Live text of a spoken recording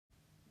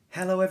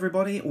Hello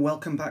everybody,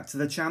 welcome back to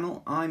the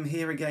channel. I'm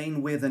here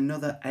again with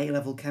another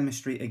A-level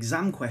chemistry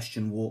exam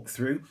question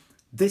walkthrough.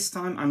 This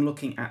time I'm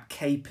looking at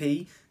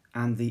Kp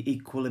and the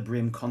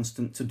equilibrium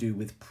constant to do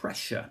with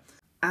pressure.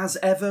 As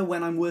ever,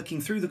 when I'm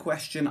working through the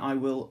question, I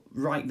will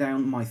write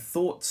down my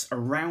thoughts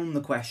around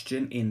the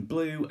question in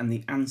blue and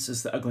the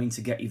answers that are going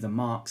to get you the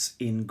marks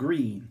in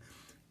green.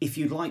 If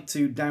you'd like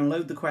to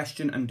download the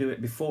question and do it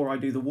before I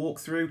do the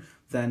walkthrough,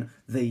 then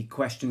the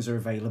questions are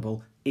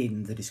available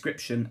in the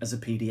description as a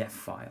PDF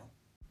file.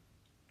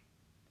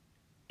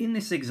 In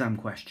this exam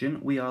question,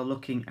 we are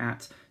looking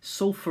at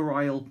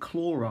sulfuryl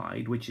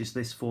chloride, which is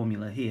this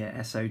formula here,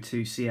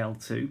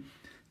 SO2Cl2,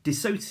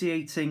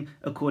 dissociating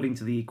according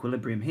to the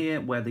equilibrium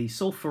here, where the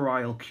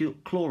sulfuryl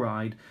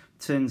chloride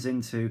turns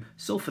into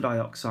sulfur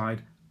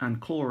dioxide and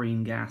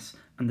chlorine gas,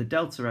 and the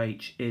delta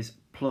H is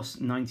plus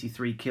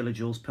 93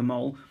 kilojoules per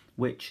mole,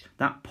 which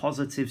that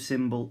positive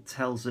symbol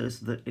tells us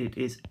that it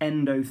is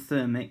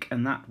endothermic,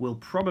 and that will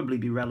probably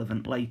be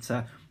relevant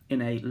later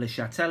in a Le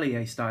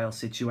Chatelier style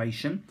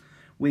situation.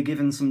 We're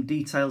given some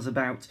details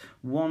about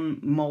 1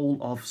 mole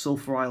of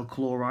sulfuryl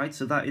chloride,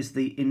 so that is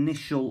the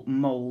initial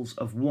moles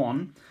of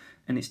 1,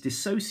 and it's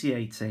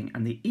dissociating,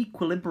 and the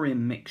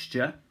equilibrium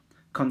mixture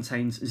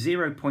contains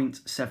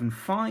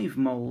 0.75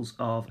 moles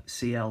of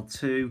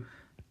Cl2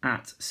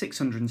 at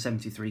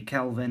 673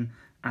 Kelvin,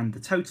 and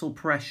the total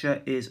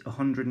pressure is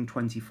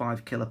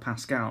 125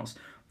 kilopascals.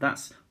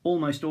 That's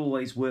almost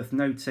always worth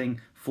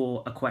noting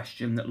for a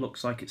question that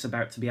looks like it's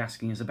about to be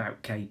asking us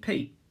about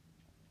Kp.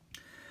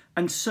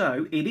 And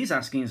so it is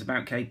asking us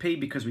about Kp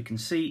because we can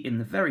see in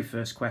the very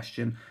first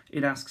question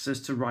it asks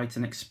us to write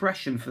an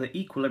expression for the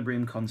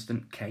equilibrium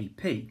constant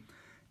Kp.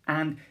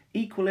 And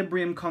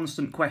equilibrium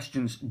constant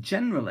questions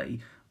generally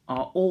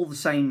are all the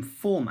same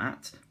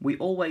format. We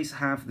always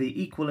have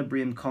the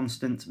equilibrium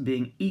constant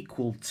being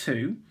equal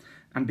to,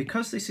 and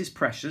because this is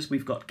pressures,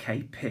 we've got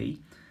Kp,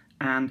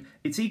 and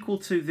it's equal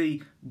to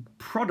the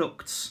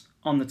products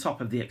on the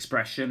top of the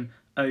expression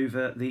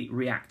over the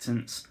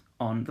reactants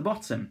on the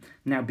bottom.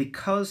 Now,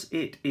 because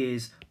it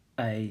is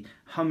a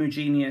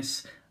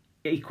homogeneous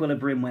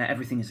equilibrium where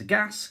everything is a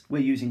gas,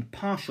 we're using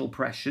partial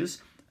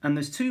pressures, and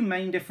there's two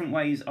main different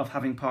ways of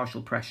having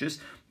partial pressures.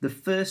 The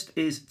first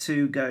is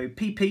to go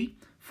pp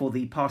for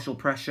the partial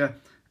pressure,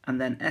 and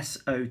then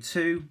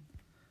SO2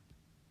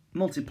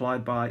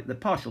 multiplied by the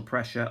partial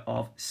pressure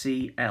of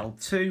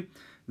Cl2.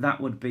 That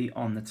would be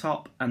on the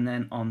top, and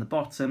then on the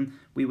bottom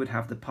we would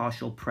have the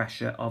partial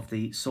pressure of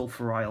the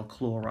sulfuryl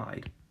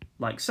chloride,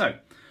 like so.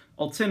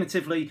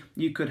 Alternatively,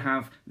 you could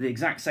have the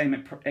exact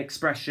same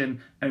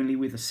expression only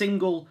with a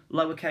single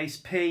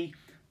lowercase p,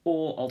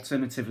 or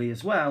alternatively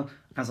as well,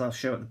 as I'll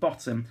show at the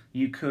bottom,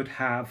 you could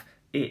have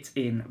it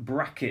in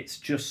brackets,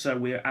 just so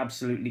we're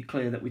absolutely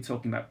clear that we're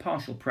talking about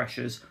partial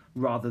pressures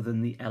rather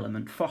than the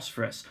element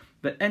phosphorus.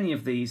 But any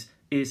of these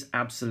is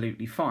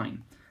absolutely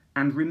fine.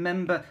 And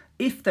remember,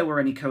 if there were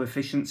any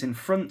coefficients in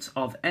front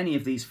of any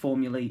of these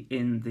formulae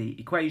in the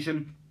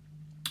equation,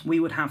 we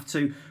would have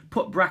to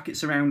put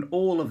brackets around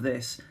all of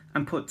this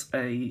and put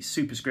a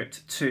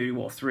superscript 2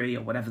 or 3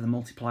 or whatever the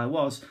multiplier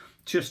was,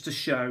 just to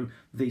show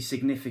the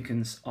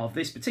significance of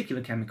this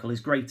particular chemical is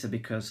greater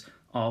because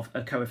of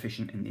a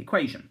coefficient in the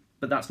equation.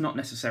 But that's not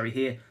necessary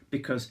here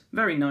because,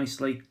 very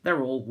nicely,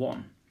 they're all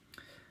 1.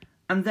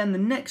 And then the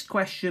next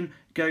question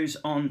goes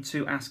on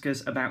to ask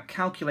us about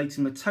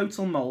calculating the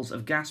total moles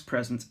of gas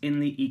present in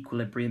the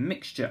equilibrium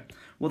mixture.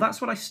 Well,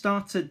 that's what I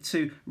started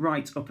to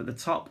write up at the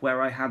top,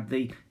 where I had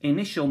the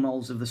initial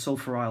moles of the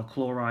sulfuryl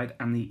chloride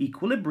and the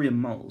equilibrium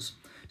moles.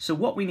 So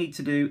what we need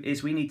to do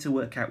is we need to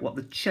work out what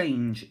the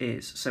change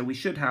is. So we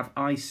should have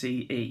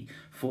ICE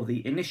for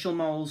the initial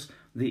moles,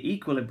 the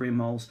equilibrium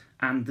moles,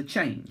 and the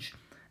change.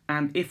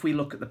 And if we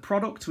look at the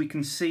product, we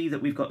can see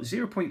that we've got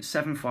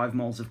 0.75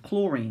 moles of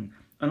chlorine.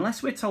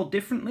 Unless we're told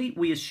differently,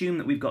 we assume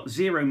that we've got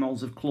 0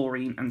 moles of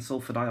chlorine and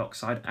sulfur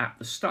dioxide at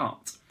the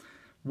start.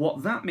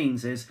 What that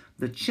means is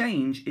the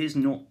change is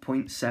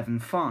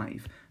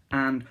 0.75,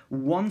 and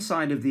one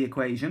side of the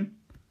equation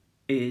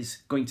is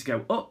going to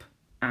go up,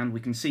 and we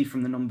can see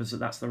from the numbers that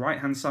that's the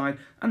right-hand side,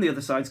 and the other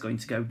side's going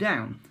to go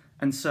down.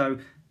 And so,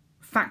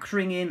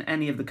 factoring in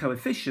any of the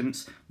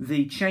coefficients,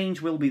 the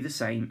change will be the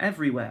same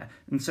everywhere.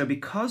 And so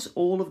because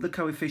all of the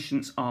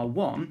coefficients are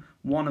 1,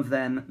 one of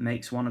them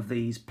makes one of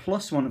these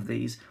plus one of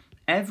these,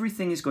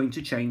 everything is going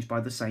to change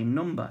by the same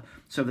number.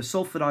 So the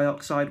sulfur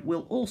dioxide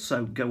will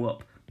also go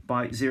up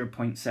by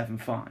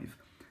 0.75,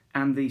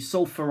 and the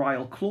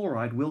sulfuryl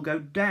chloride will go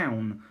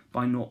down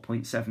by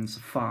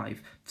 0.75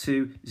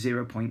 to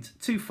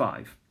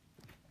 0.25.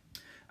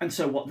 And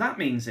so what that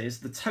means is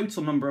the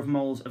total number of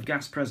moles of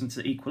gas present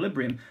at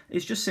equilibrium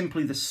is just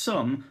simply the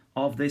sum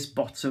of this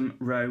bottom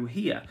row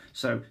here.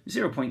 So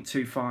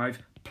 0.25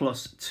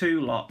 plus 2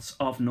 lots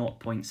of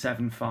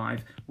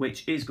 0.75,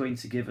 which is going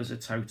to give us a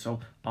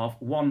total of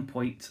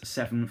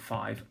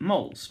 1.75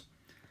 moles.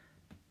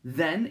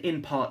 Then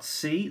in part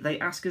C, they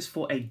ask us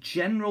for a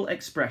general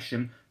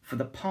expression for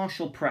the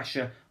partial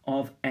pressure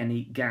of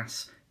any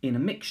gas in a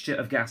mixture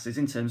of gases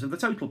in terms of the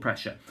total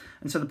pressure.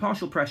 And so the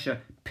partial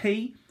pressure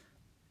P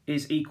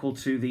is equal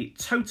to the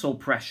total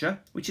pressure,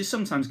 which is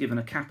sometimes given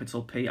a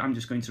capital P. I'm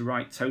just going to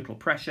write total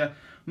pressure,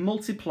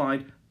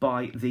 multiplied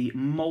by the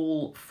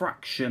mole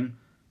fraction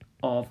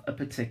of a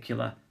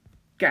particular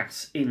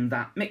gas in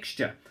that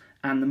mixture.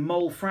 And the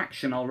mole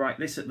fraction, I'll write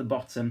this at the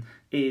bottom,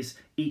 is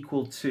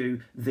equal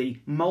to the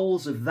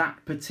moles of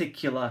that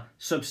particular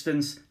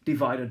substance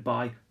divided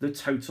by the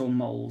total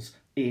moles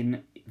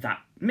in that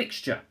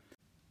mixture.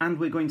 And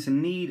we're going to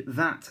need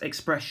that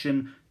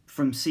expression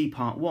from C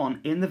part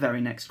 1 in the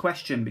very next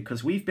question,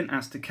 because we've been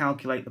asked to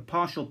calculate the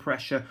partial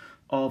pressure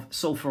of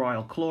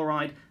sulfuryl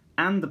chloride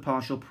and the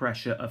partial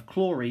pressure of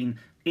chlorine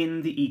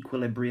in the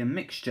equilibrium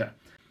mixture.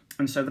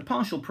 And so the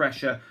partial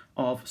pressure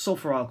of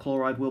sulfuryl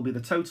chloride will be the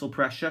total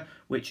pressure,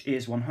 which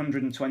is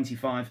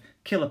 125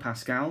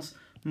 kilopascals,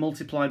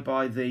 multiplied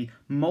by the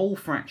mole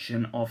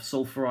fraction of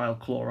sulfuryl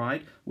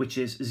chloride, which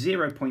is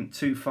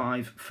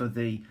 0.25 for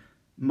the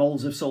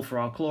moles of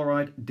sulfuryl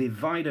chloride,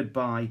 divided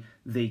by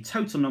the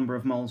total number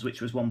of moles,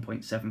 which was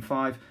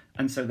 1.75,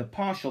 and so the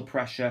partial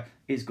pressure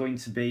is going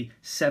to be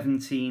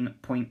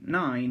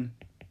 17.9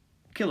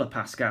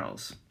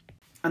 kilopascals.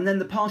 And then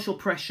the partial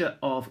pressure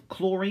of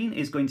chlorine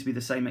is going to be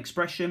the same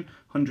expression,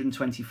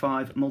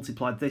 125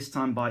 multiplied this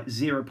time by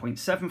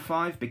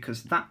 0.75,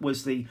 because that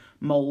was the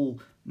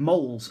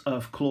moles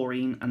of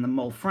chlorine, and the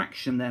mole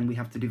fraction then we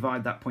have to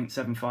divide that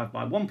 0.75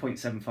 by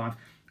 1.75,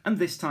 and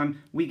this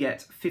time we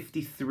get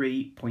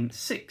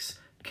 53.6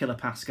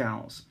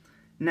 kilopascals.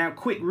 Now,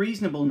 quick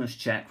reasonableness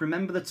check.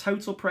 Remember, the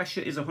total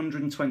pressure is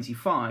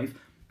 125,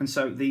 and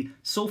so the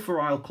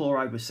sulfuryl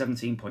chloride was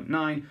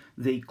 17.9,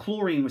 the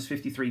chlorine was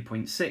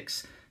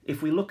 53.6.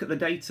 If we look at the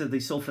data, the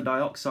sulfur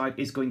dioxide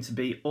is going to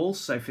be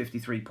also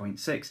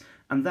 53.6,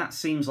 and that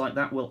seems like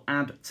that will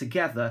add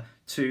together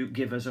to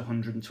give us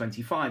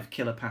 125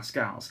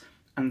 kilopascals.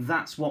 And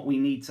that's what we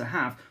need to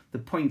have. The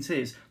point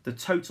is, the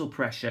total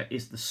pressure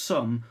is the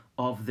sum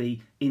of the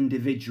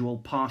individual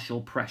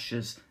partial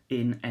pressures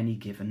in any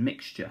given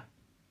mixture.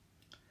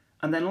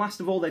 And then last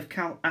of all, they've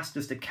asked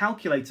us to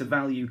calculate a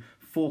value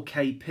for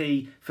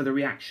Kp for the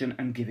reaction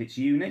and give its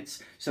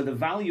units. So the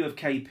value of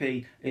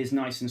Kp is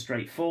nice and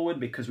straightforward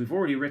because we've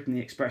already written the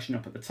expression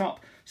up at the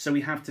top. So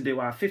we have to do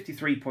our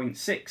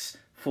 53.6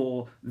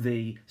 for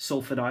the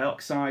sulfur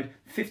dioxide,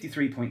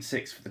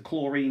 53.6 for the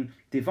chlorine,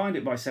 divide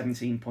it by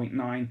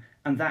 17.9,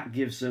 and that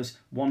gives us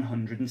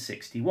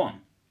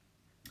 161.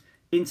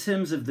 In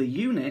terms of the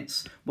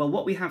units, well,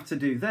 what we have to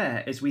do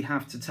there is we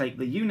have to take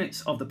the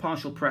units of the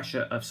partial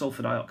pressure of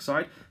sulfur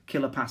dioxide,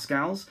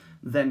 kilopascals,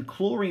 then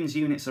chlorine's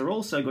units are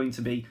also going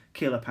to be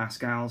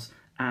kilopascals,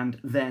 and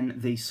then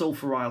the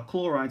sulfuryl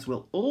chlorides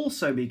will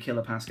also be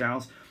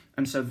kilopascals.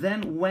 And so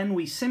then when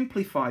we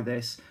simplify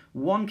this,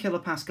 1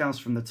 kilopascals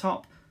from the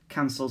top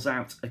cancels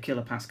out a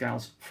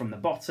kilopascals from the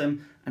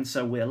bottom, and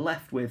so we're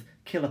left with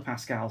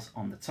kilopascals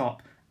on the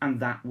top, and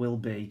that will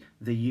be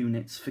the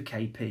units for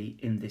Kp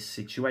in this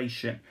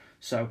situation.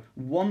 So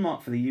 1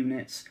 mark for the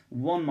units,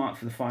 1 mark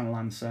for the final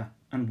answer,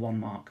 and 1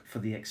 mark for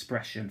the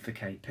expression for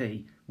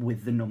Kp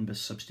with the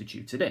numbers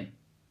substituted in.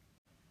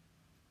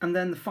 And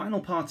then the final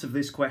part of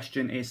this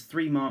question is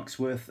 3 marks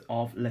worth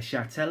of Le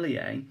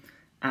Chatelier,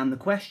 and the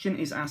question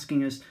is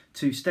asking us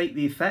to state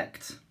the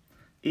effect,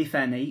 if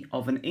any,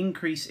 of an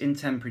increase in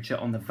temperature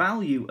on the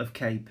value of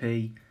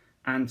Kp,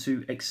 and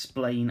to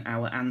explain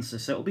our answer.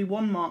 So it'll be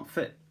 1 mark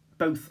for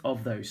both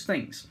of those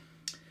things.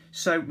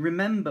 So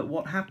remember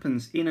what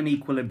happens in an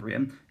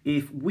equilibrium.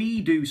 If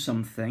we do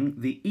something,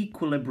 the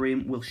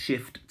equilibrium will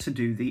shift to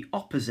do the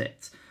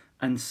opposite.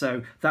 And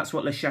so that's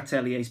what Le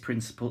Chatelier's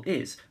principle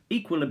is.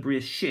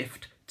 Equilibria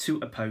shift to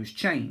oppose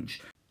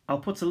change. I'll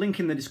put a link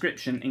in the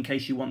description in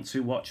case you want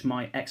to watch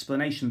my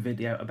explanation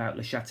video about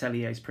Le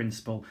Chatelier's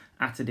principle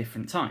at a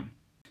different time.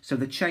 So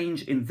the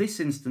change in this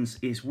instance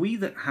is we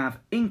that have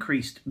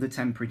increased the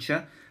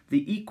temperature,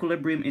 the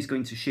equilibrium is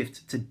going to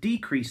shift to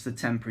decrease the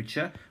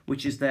temperature,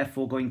 which is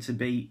therefore going to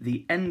be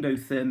the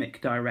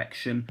endothermic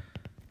direction.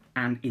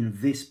 And in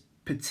this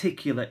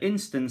particular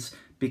instance,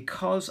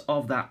 because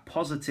of that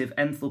positive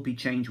enthalpy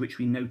change which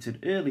we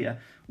noted earlier,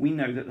 we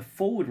know that the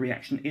forward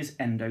reaction is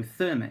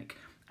endothermic.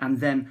 And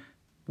then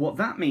what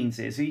that means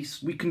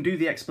is we can do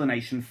the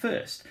explanation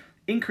first.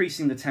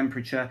 Increasing the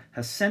temperature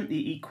has sent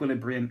the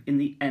equilibrium in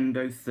the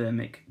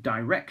endothermic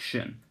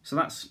direction. So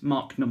that's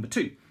mark number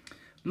 2.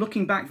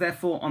 Looking back,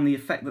 therefore, on the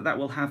effect that that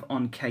will have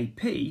on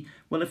Kp,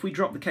 well, if we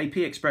drop the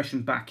Kp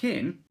expression back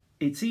in,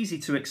 it's easy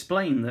to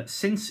explain that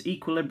since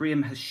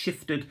equilibrium has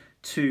shifted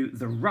to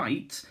the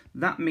right,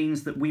 that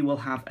means that we will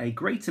have a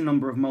greater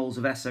number of moles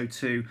of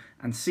SO2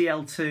 and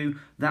Cl2.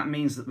 That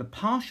means that the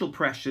partial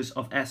pressures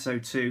of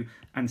SO2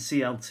 and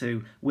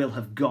Cl2 will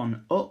have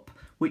gone up,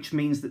 which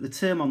means that the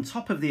term on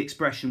top of the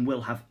expression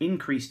will have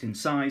increased in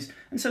size,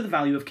 and so the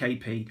value of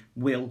Kp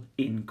will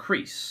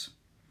increase.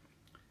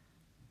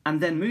 And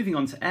then moving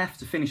on to F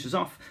to finish us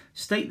off,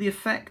 state the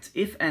effect,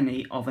 if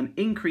any, of an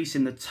increase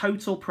in the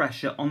total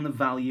pressure on the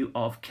value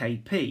of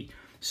Kp.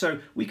 So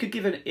we could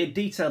give a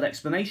detailed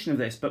explanation of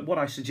this, but what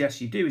I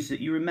suggest you do is that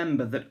you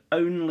remember that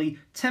only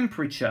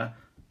temperature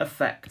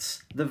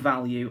affects the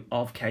value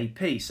of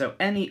Kp. So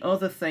any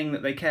other thing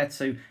that they care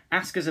to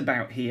ask us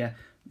about here,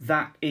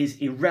 that is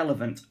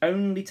irrelevant.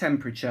 Only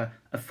temperature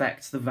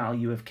affects the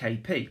value of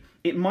Kp.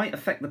 It might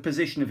affect the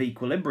position of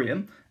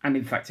equilibrium, and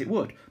in fact it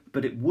would,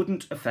 but it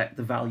wouldn't affect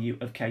the value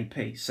of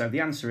Kp. So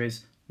the answer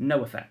is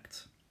no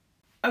effect.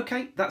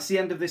 Okay, that's the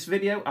end of this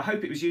video. I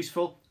hope it was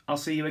useful. I'll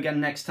see you again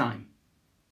next time.